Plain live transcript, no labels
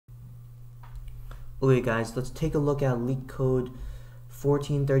Okay guys, let's take a look at LeetCode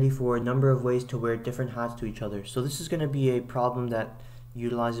 1434, number of ways to wear different hats to each other. So this is going to be a problem that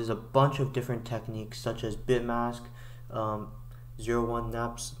utilizes a bunch of different techniques such as bitmask, 0-1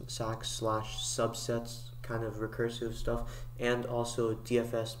 knapsack / subsets, kind of recursive stuff, and also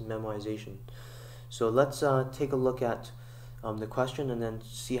dfs memoization. So let's take a look at the question and then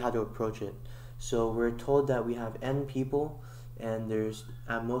see how to approach it. So we're told that we have n people and there's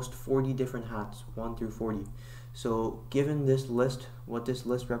at most 40 different hats, 1 through 40. So given this list, what this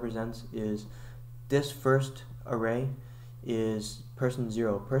list represents is this first array is person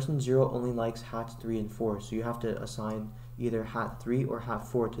 0. Person 0 only likes hats 3 and 4, so you have to assign either hat 3 or hat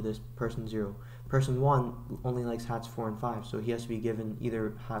 4 to this person 0. Person 1 only likes hats 4 and 5, so he has to be given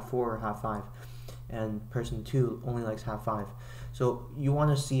either hat 4 or hat 5. And person 2 only likes hat 5. So you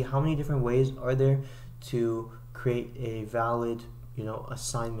want to see how many different ways are there to create a valid,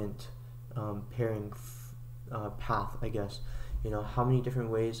 assignment pairing path, I guess. How many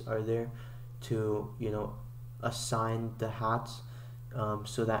different ways are there to, assign the hats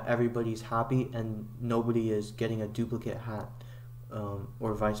so that everybody's happy and nobody is getting a duplicate hat,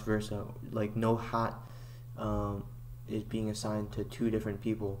 or vice versa. Like no hat is being assigned to 2 different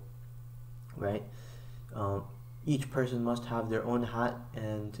people, right? Each person must have their own hat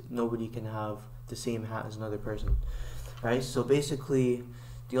and nobody can have the same hat as another person, right? So basically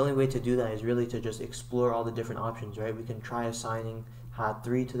the only way to do that is really to just explore all the different options, right? We can try assigning hat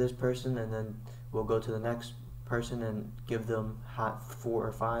 3 to this person and then we'll go to the next person and give them hat 4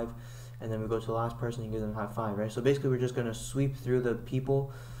 or 5, and then we go to the last person and give them hat 5, right? So basically we're just going to sweep through the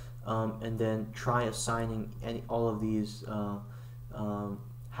people and then try assigning all of these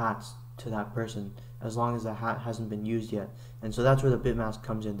hats to that person, as long as the hat hasn't been used yet. And so that's where the bitmask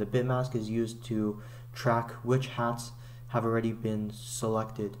comes in. The bitmask is used to track which hats have already been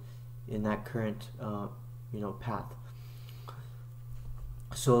selected in that current path.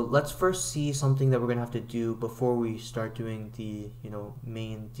 So let's first see something that we're gonna have to do before we start doing the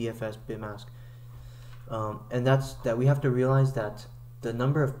main DFS bitmask, and that's that we have to realize that the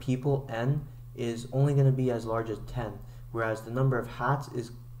number of people n is only going to be as large as 10, whereas the number of hats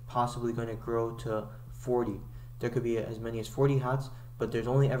is possibly going to grow to 40. There could be as many as 40 hats, but there's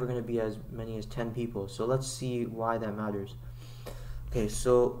only ever going to be as many as 10 people. So let's see why that matters. Okay,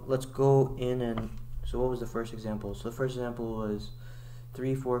 so let's go in and, so what was the first example? So the first example was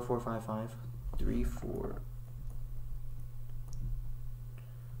 3 4 4 5 5 3 4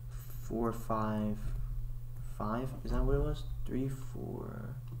 4 5 5. Is that what it was? 3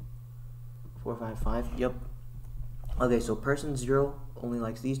 4 4 5 5. Yep. Okay, so person 0 only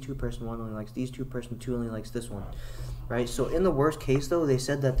likes these 2, person 1 only likes these 2, person 2 only likes this one, right? So in the worst case though, they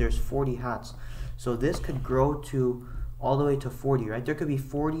said that there's 40 hats. So this could grow to all the way to 40, right? There could be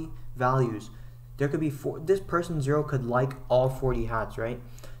 40 values. There could be this person 0 could like all 40 hats, right?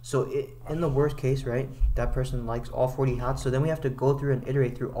 So in the worst case, right, that person likes all 40 hats. So then we have to go through and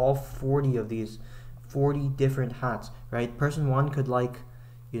iterate through all 40 of these 40 different hats, right? Person 1 could like,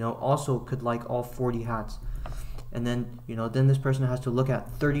 also could like all 40 hats. And then, then this person has to look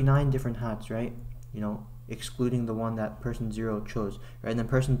at 39 different hats, right? Excluding the one that person 0 chose, right? And then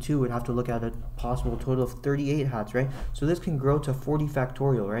person 2 would have to look at a possible total of 38 hats, right? So this can grow to 40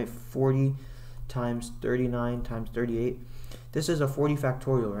 factorial, right? 40 times 39 times 38. This is a 40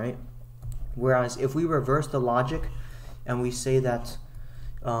 factorial, right? Whereas if we reverse the logic and we say that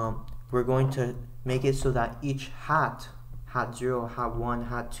we're going to make it so that each hat 0, hat 1,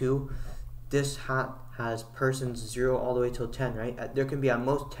 hat 2, this hat has persons 0 all the way till 10, right? There can be at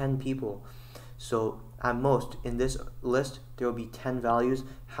most 10 people. So at most in this list there will be 10 values.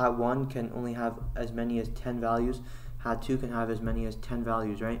 Hat 1 can only have as many as 10 values. Hat 2 can have as many as 10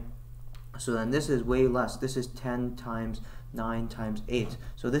 values, right? So then this is way less. This is 10 times 9 times 8.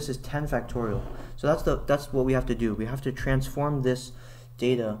 So this is 10 factorial. So that's what we have to do. We have to transform this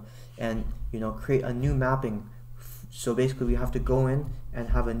data and create a new mapping. So basically we have to go in and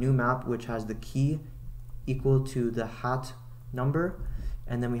have a new map which has the key equal to the hat number,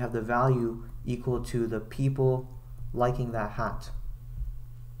 and then we have the value equal to the people liking that hat.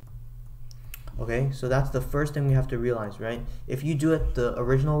 Okay, so that's the first thing we have to realize, right? If you do it the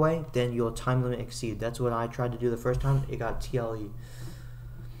original way, then you'll time limit exceed. That's what I tried to do the first time. It got TLE.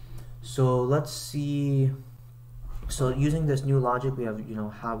 So let's see. So using this new logic, we have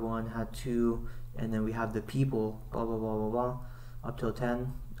hat 1, hat 2, and then we have the people, blah blah blah blah blah, up till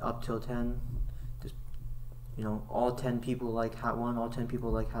 10, just all 10 people like hat 1, all 10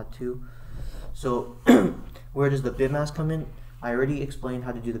 people like hat 2. So where does the bitmask come in? I already explained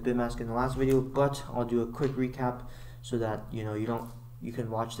how to do the bitmask in the last video, but I'll do a quick recap so that you don't you can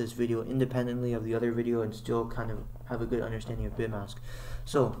watch this video independently of the other video and still kind of have a good understanding of bitmask.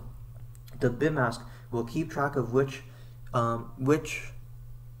 So the bitmask will keep track of which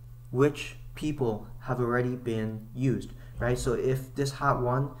people have already been used, right? So if this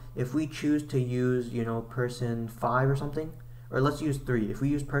hat1, if we choose to use, you know, person 5 or something, or let's use 3. If we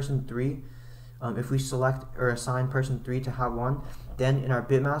use person 3, if we select or assign person 3 to hat1, then in our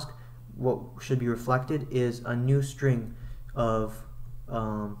bitmask, what should be reflected is a new string of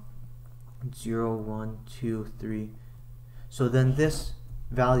 0, 1, 2, 3. So then this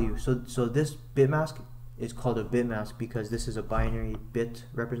value, so this bitmask is called a bitmask because this is a binary bit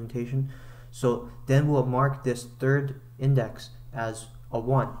representation. So then we'll mark this third index as a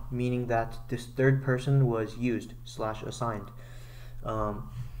 1, meaning that this third person was used / assigned.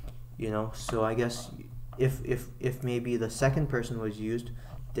 You know, so I guess if maybe the second person was used,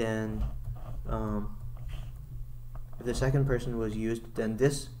 then if the second person was used, then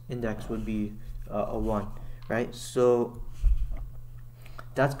this index would be a 1, right? So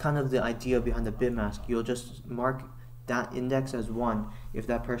that's kind of the idea behind the bitmask. You'll just mark that index as 1 if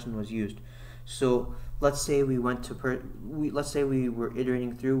that person was used. So let's say we went to let's say we were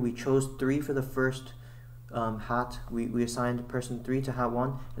iterating through. We chose 3 for the first hat. We assigned person 3 to hat 1,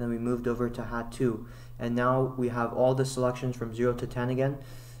 and then we moved over to hat 2. And now we have all the selections from 0 to 10 again.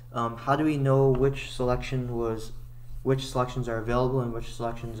 How do we know which selections are available and which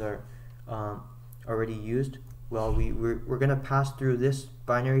selections are already used? Well, we're going to pass through this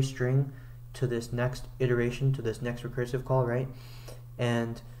binary string to this next iteration, to this next recursive call, right?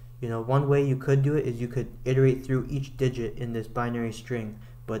 And you know, one way you could do it is you could iterate through each digit in this binary string,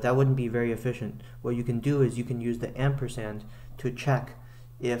 but that wouldn't be very efficient. What you can do is you can use the ampersand to check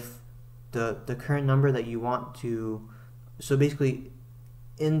if the current number that you want to, so basically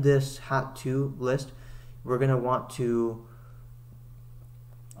in this hat2 list, we're going to want to,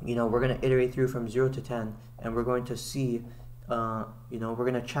 you know, we're going to iterate through from 0 to 10, and we're going to see, you know, we're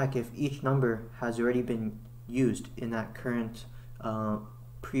going to check if each number has already been used in that current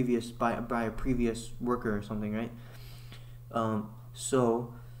previous by a previous worker or something, right?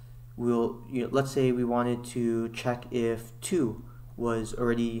 So we'll, you know, let's say we wanted to check if 2 was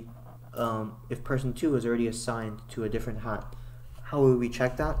already, if person 2 was already assigned to a different hat. How would we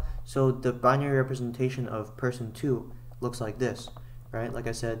check that? So the binary representation of person 2 looks like this, right? Like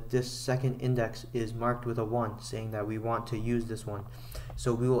I said, this second index is marked with a 1, saying that we want to use this one.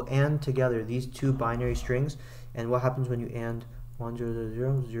 So we will AND together these two binary strings, and what happens when you AND 1, 0, 0,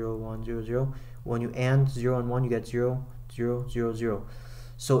 0, 0, 1, 0, 0? When you AND 0 and 1, you get 0, 0, 0, 0.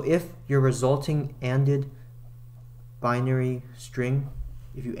 So if your resulting ANDed binary string,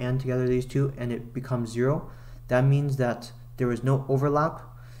 if you AND together these two and it becomes 0, that means that there was no overlap,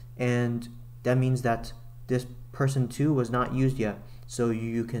 and that means that this person 2 was not used yet. So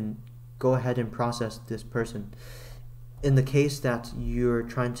you can go ahead and process this person. In the case that you're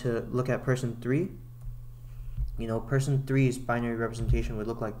trying to look at person 3, you know, person 3's binary representation would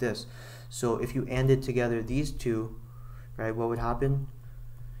look like this. So if you ANDed together these two, right, what would happen?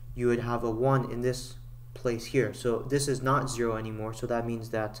 You would have a 1 in this place here. So this is not 0 anymore, so that means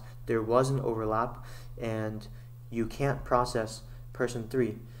that there was an overlap and you can't process person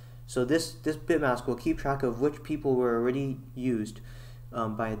 3. So this bitmask will keep track of which people were already used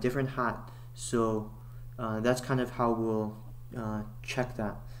by a different hat. So that's kind of how we'll check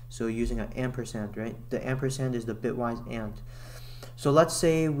that. So using an ampersand, right? The ampersand is the bitwise AND. So let's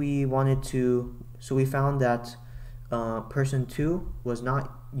say we wanted to, so we found that person 2 was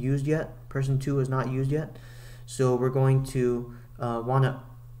not used yet. Person 2 was not used yet. So we're going to want to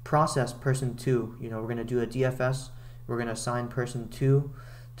process person 2. You know, we're going to do a DFS. We're going to assign person 2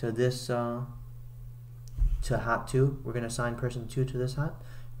 to this, to hat 2. We're going to assign person 2 to this hat,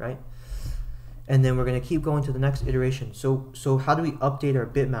 right? And then we're going to keep going to the next iteration. So how do we update our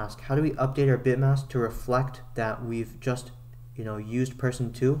bitmask? How do we update our bitmask to reflect that we've just, you know, used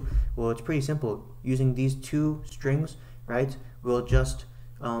person 2? Well, it's pretty simple. Using these two strings, right? We'll just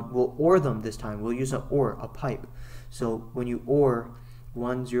we'll OR them this time. We'll use an OR, a pipe. So when you OR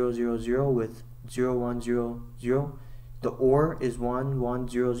 1 0 0 0 with 0 1 0 0, the OR is 1 1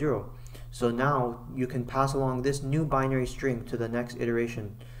 0 0. So now you can pass along this new binary string to the next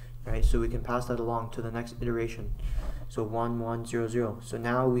iteration. Right, so we can pass that along to the next iteration. So 1 1 0 0. So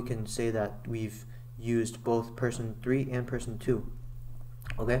now we can say that we've used both person 3 and person 2.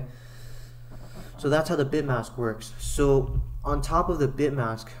 Okay, so that's how the bitmask works. So on top of the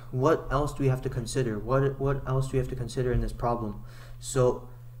bitmask, what else do we have to consider? What else do we have to consider in this problem? So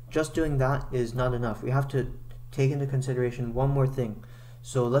just doing that is not enough. We have to take into consideration one more thing.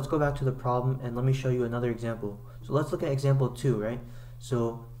 So let's go back to the problem and let me show you another example. So let's look at example 2, right?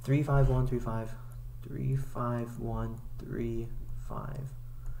 So 35135, 35135.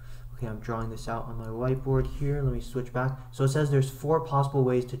 Okay, I'm drawing this out on my whiteboard here. Let me switch back. So it says there's 4 possible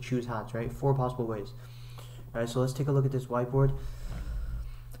ways to choose hats, right? 4 possible ways. All right, so let's take a look at this whiteboard.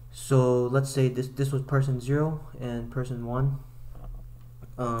 So let's say this was person 0 and person 1.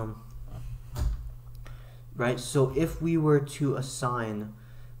 Right, so if we were to assign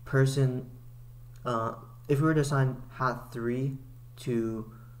if we were to assign hat 3 to,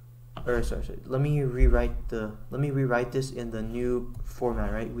 or sorry, let me rewrite this in the new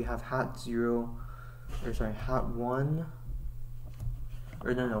format, right? We have hat 0, or sorry, hat 1,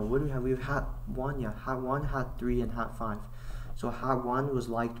 or no, what do we have? We have hat 1, yeah, hat 1, hat 3, and hat 5. So hat 1 was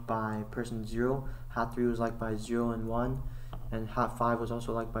liked by person 0, hat 3 was liked by 0 and 1, and hat 5 was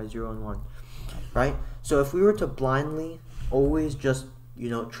also liked by 0 and 1, right? So if we were to blindly always just,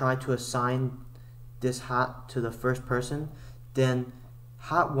 try to assign this hat to the first person, then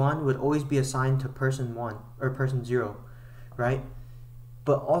hat 1 would always be assigned to person 1 or person 0, right?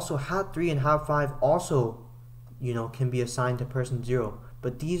 But also hat 3 and hat 5 also, can be assigned to person 0.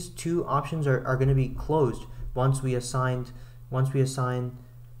 But these two options are going to be closed once we assign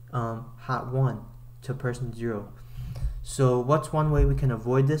hat 1 to person 0. So what's one way we can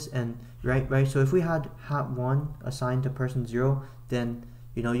avoid this? And right. So if we had hat 1 assigned to person 0, then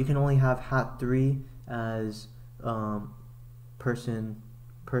you can only have hat 3 as person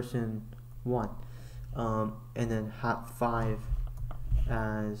 1, and then hat 5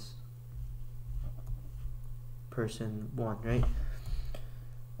 as person 1, right?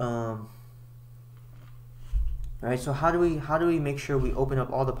 Right. So how do we make sure we open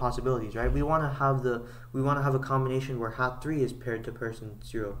up all the possibilities, right? We want to have a combination where hat 3 is paired to person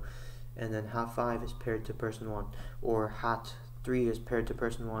 0, and then hat 5 is paired to person 1, or hat 3 is paired to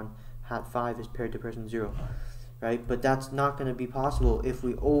person 1, hat 5 is paired to person 0, right? But that's not going to be possible if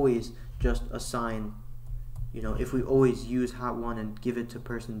we always just assign, if we always use hat 1 and give it to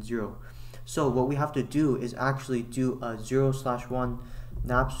person 0. So what we have to do is actually do a 0/1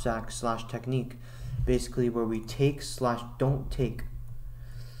 knapsack / technique, basically where we take / don't take.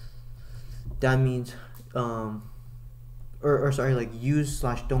 That means or sorry, like use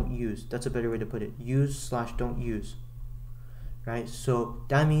 / don't use. That's a better way to put it. Use / don't use. Right? So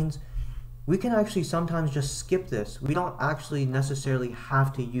that means we can actually sometimes just skip this. We don't actually necessarily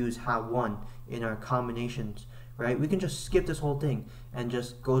have to use hat 1 in our combinations, right? We can just skip this whole thing and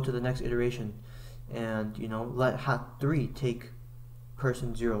just go to the next iteration, and let hat 3 take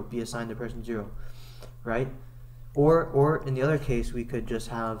person 0, be assigned to person 0, right? Or in the other case, we could just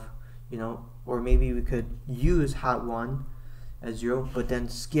have, or maybe we could use hat 1 as 0, but then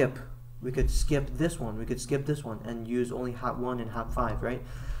skip. We could skip this one. We could skip this one and use only hat 1 and hat 5, right?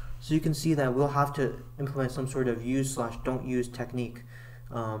 So you can see that we'll have to implement some sort of use / don't use technique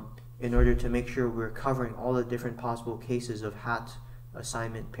in order to make sure we're covering all the different possible cases of hat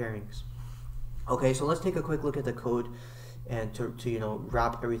assignment pairings. Okay, so let's take a quick look at the code and to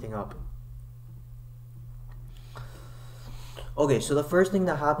wrap everything up. Okay, so the first thing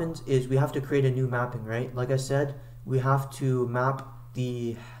that happens is we have to create a new mapping, right? Like I said, we have to map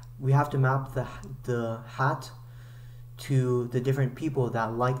the hat to the different people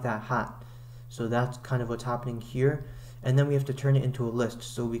that like that hat. So that's kind of what's happening here. And then we have to turn it into a list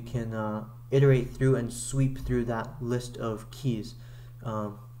so we can iterate through and sweep through that list of keys,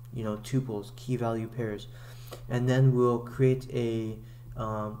 tuples, key value pairs. And then we'll create a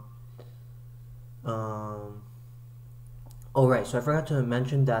oh right, so I forgot to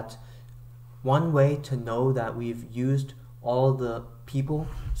mention that one way to know that we've used all the people,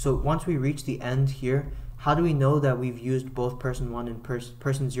 so once we reach the end here, how do we know that we've used both person 1 and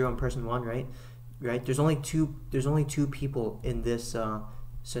person 0 and person 1, right? There's only two people in this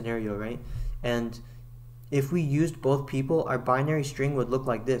scenario, right? And if we used both people, our binary string would look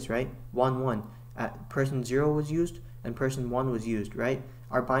like this, right? 1 1. Person 0 was used and person 1 was used, right?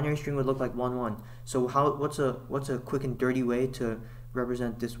 Our binary string would look like 1 1. So what's a quick and dirty way to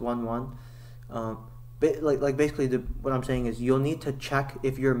represent this 1 1? Basically what I'm saying is you'll need to check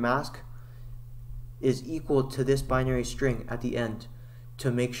if your mask is equal to this binary string at the end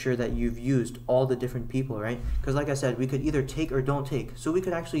to make sure that you've used all the different people, right? Because like I said, we could either take or don't take. So we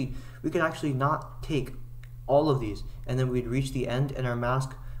could actually not take all of these, and then we'd reach the end and our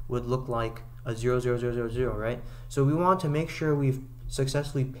mask would look like a 0 0 0 0 0, right? So we want to make sure we've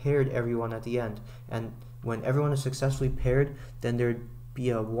successfully paired everyone at the end, and when everyone is successfully paired, then there'd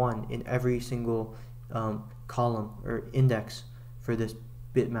be a 1 in every single column or index for this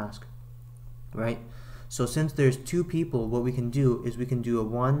bit mask, right? So since there's 2 people, what we can do is we can do a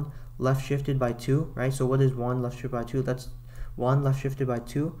 1 left shifted by 2, right? So what is 1 left shifted by 2? That's 1 left shifted by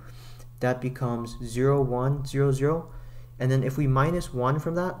 2, that becomes 0, 1, 0, 0. And then if we minus 1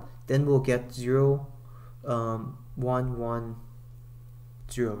 from that, then we'll get 0, 1, 1,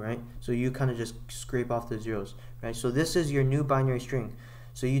 0, right? So you kind of just scrape off the zeros, right? So this is your new binary string.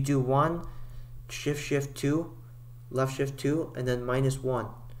 So you do 1, shift 2, left shift 2, and then minus 1,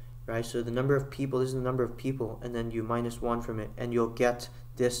 right? So the number of people, this is the number of people, and then you minus 1 from it, and you'll get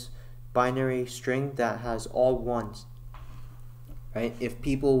this binary string that has all ones, right? If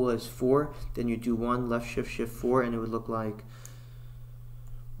people was 4, then you do 1 left shift 4, and it would look like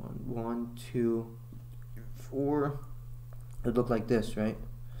 1, 2, 4. It would look like this, right?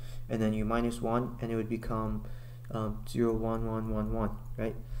 And then you minus 1, and it would become 0, 1, 1, 1, 1,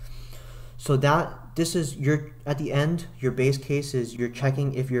 right? So this is your, at the end, your base case is you're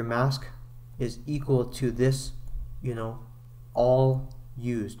checking if your mask is equal to this, you know, all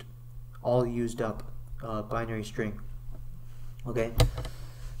used up binary string. Okay,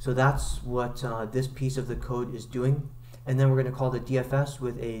 so that's what this piece of the code is doing. And then we're going to call the DFS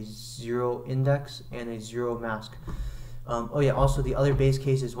with a 0 index and a 0 mask. Oh yeah, also the other base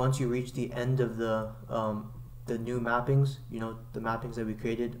case is once you reach the end of the new mappings, you know, the mappings that we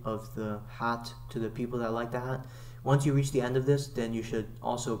created of the hat to the people that like the hat. Once you reach the end of this, then you should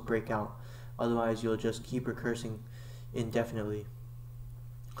also break out. Otherwise, you'll just keep recursing indefinitely.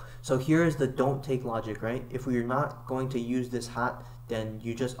 So here is the don't take logic, right? If we're not going to use this hat, then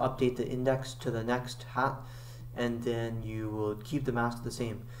you just update the index to the next hat, and then you will keep the mask the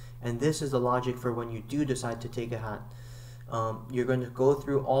same. And this is the logic for when you do decide to take a hat. You're going to go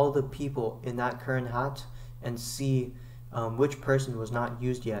through all the people in that current hat and see which person was not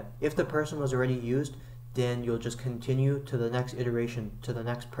used yet. If the person was already used, then you'll just continue to the next iteration, to the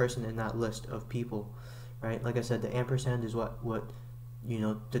next person in that list of people, right? Like I said, the ampersand is what you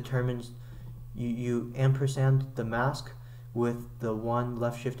know, determines, you ampersand the mask with the 1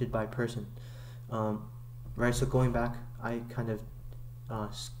 left shifted by person, right? So going back, I kind of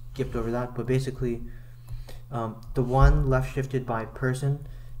skipped over that, but basically the 1 left shifted by person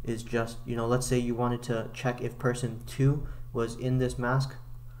is just, you know, let's say you wanted to check if person 2 was in this mask.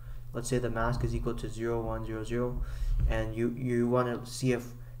 Let's say the mask is equal to 0, 1, 0, 0, and you want to see if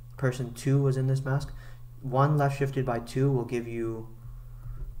person 2 was in this mask. 1 left shifted by 2 will give you,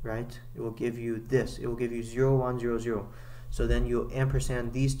 right, it will give you this, it will give you 0, 1, 0, 0. So then you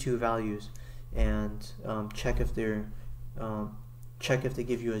ampersand these two values and check if they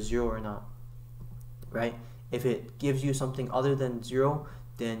give you a 0 or not, right? If it gives you something other than 0,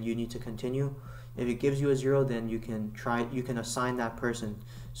 then you need to continue. If it gives you a 0, then you can assign that person.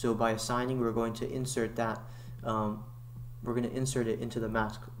 So by assigning, we're going to insert that, we're going to insert it into the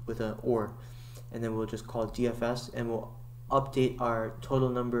mask with an OR, and then we'll just call it DFS, and we'll update our total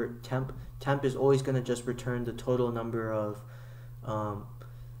number temp. Temp is always going to just return the total number of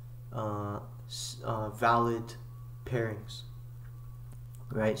valid pairings,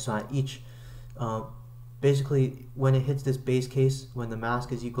 right? So at each, basically when it hits this base case, when the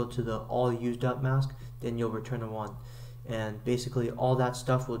mask is equal to the all used up mask, then you'll return a 1, and basically all that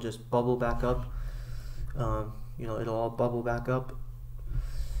stuff will just bubble back up. You know, it'll all bubble back up,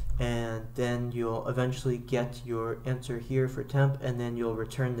 and then you'll eventually get your answer here for temp, and then you'll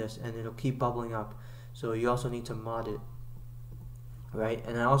return this, and it'll keep bubbling up. So you also need to mod it, right?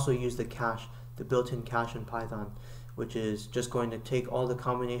 And I also use the cache, the built-in cache in Python, which is just going to take all the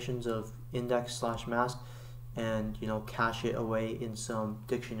combinations of index / mask and, you know, cache it away in some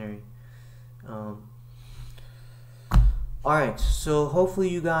dictionary. Alright, so hopefully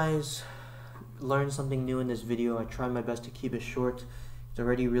you guys learned something new in this video. I tried my best to keep it short. It's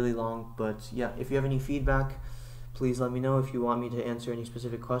already really long, but yeah, if you have any feedback, please let me know. If you want me to answer any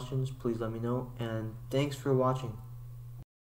specific questions, please let me know, and thanks for watching.